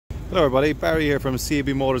Hello everybody, Barry here from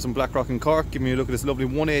CAB Motors in Blackrock and Cork, giving you a look at this lovely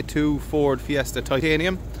 182 Ford Fiesta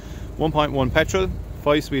Titanium, 1.1 petrol,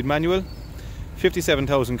 5-speed manual,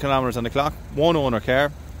 57,000 kilometers on the clock, one owner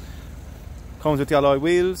car. Comes with the alloy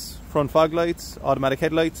wheels, front fog lights, automatic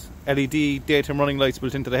headlights, LED daytime running lights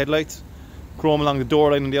built into the headlights, chrome along the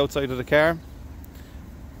door line on the outside of the car,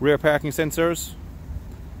 rear parking sensors,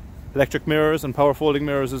 electric mirrors and power folding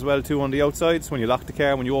mirrors as well too on the outside, so when you lock the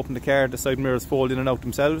car, when you open the car, the side mirrors fold in and out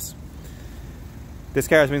themselves. This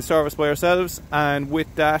car has been serviced by ourselves, and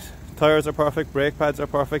with that, tyres are perfect, brake pads are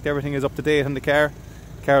perfect, everything is up to date on the car.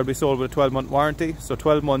 The car will be sold with a 12-month warranty, so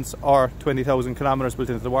 12 months or 20,000 kilometers built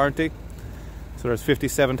into the warranty. So there's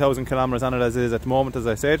 57,000 kilometers on it as it is at the moment, as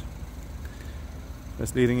I said.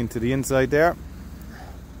 Just leading into the inside there.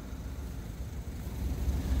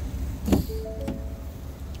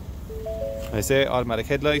 I say automatic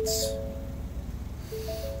headlights.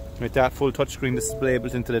 With that, full touchscreen display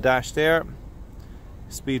built into the dash there.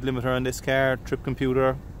 Speed limiter on this car, trip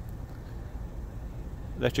computer,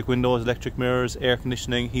 electric windows, electric mirrors, air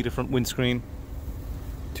conditioning, heated front windscreen,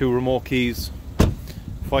 2 remote keys.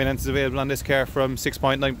 Finance is available on this car from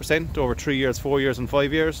 6.9% over 3 years, 4 years and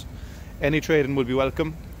 5 years. Any trade-in would be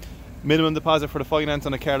welcome. Minimum deposit for the finance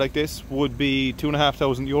on a car like this would be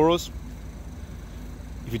 €2,500.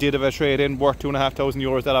 If you did have a trade-in worth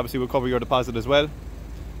 €2,500, that obviously would cover your deposit as well.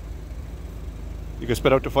 You could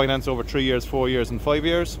spread out the finance over 3 years, 4 years and 5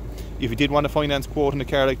 years. If you did want a finance quote on a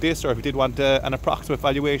car like this, or if you did want an approximate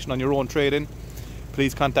valuation on your own trade-in,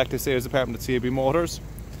 please contact the sales department at CAB Motors.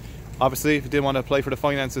 Obviously, if you did want to apply for the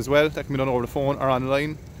finance as well, that can be done over the phone or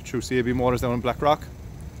online through CAB Motors down in Blackrock.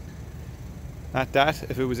 At that,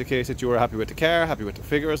 if it was a case that you were happy with the car, happy with the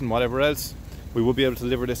figures and whatever else, we would be able to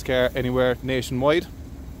deliver this car anywhere nationwide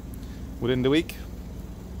within the week.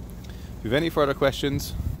 If you have any further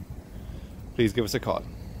questions, please give us a call.